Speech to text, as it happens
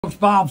Coach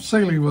Bob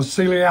Seeley with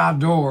Seeley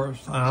Outdoors.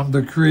 I'm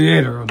the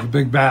creator of the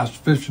Big Bass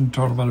Fishing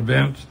Tournament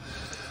events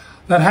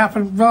that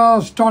happened,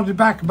 started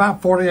back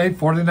about 48,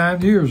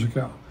 49 years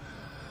ago.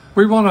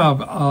 We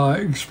want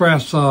to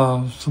express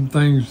some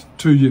things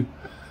to you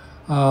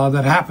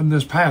that happened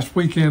this past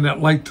weekend at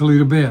Lake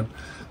Toledo Bend.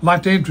 I'd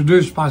like to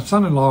introduce my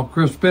son-in-law,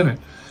 Chris Bennett.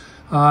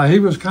 He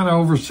was kind of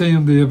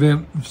overseeing the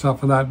event and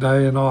stuff for that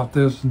day and all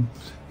this, and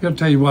he'll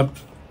tell you what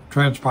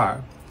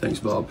transpired. Thanks,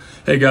 Bob.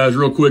 Hey, guys,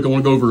 real quick, I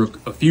want to go over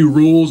a few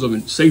rules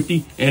of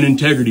safety and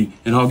integrity,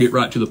 and I'll get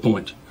right to the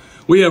point.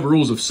 We have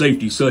rules of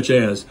safety, such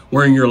as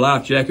wearing your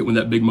life jacket when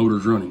that big motor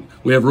is running.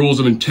 We have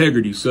rules of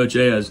integrity, such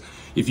as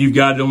if you've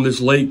got it on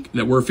this lake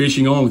that we're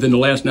fishing on within the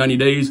last 90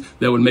 days,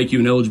 that would make you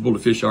ineligible to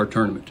fish our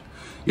tournament.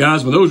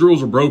 Guys, when those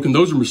rules are broken,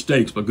 those are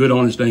mistakes by good,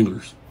 honest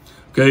anglers.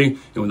 Okay?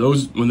 And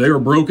when they are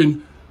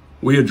broken,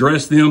 we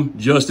address them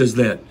just as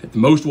that. At the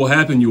most will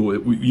happen, you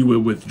will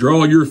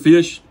withdraw your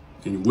fish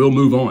and you will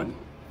move on.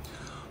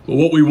 But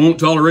what we won't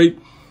tolerate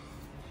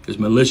is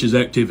malicious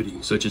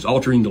activity, such as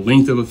altering the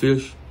length of a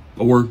fish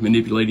or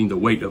manipulating the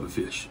weight of a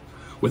fish.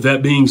 With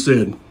that being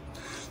said,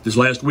 this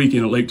last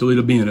weekend at Lake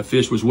Toledo Bend, a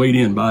fish was weighed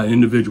in by an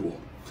individual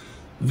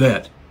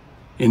that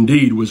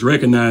indeed was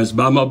recognized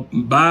by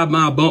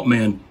my bump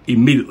man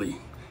immediately.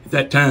 At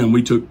that time,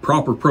 we took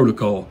proper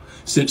protocol,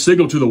 sent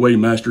signal to the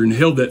weighmaster, and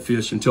held that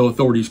fish until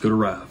authorities could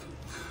arrive.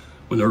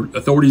 When the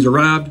authorities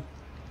arrived,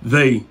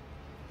 they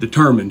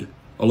determined,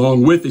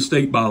 along with the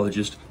state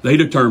biologist, they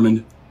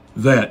determined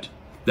that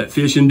that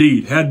fish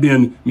indeed had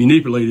been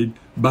manipulated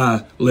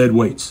by lead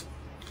weights.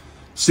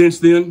 Since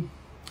then,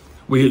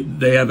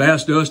 they have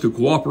asked us to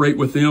cooperate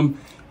with them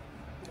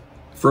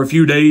for a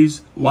few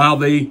days while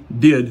they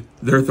did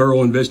their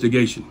thorough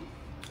investigation.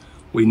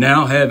 We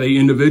now have an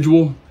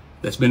individual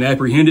that's been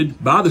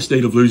apprehended by the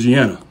state of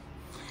Louisiana,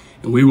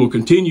 and we will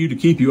continue to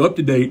keep you up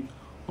to date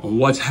on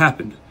what's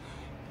happened.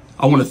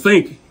 I want to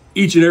thank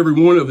each and every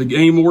one of the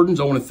game wardens.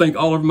 I want to thank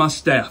all of my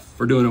staff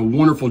for doing a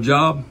wonderful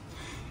job.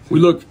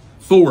 We look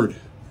forward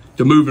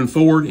to moving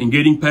forward and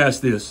getting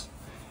past this.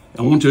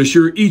 I want to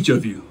assure each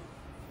of you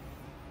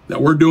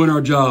that we're doing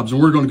our jobs,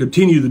 and we're going to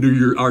continue to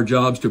do our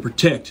jobs to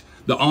protect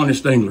the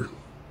honest angler.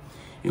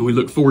 And we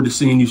look forward to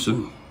seeing you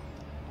soon.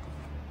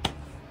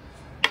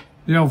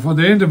 You know, for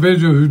the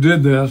individual who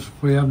did this,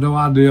 we have no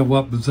idea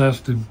what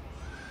possessed him.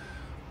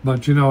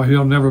 But, you know,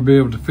 he'll never be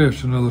able to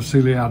fish another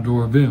Seeley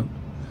Outdoor event.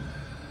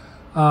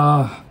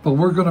 But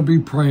we're going to be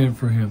praying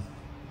for him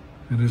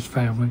and his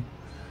family.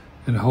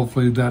 And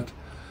hopefully that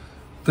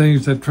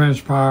things that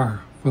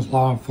transpire with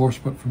law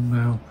enforcement from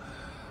now,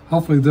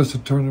 hopefully this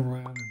will turn him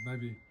around and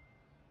maybe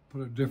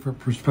put a different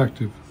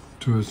perspective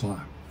to his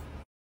life.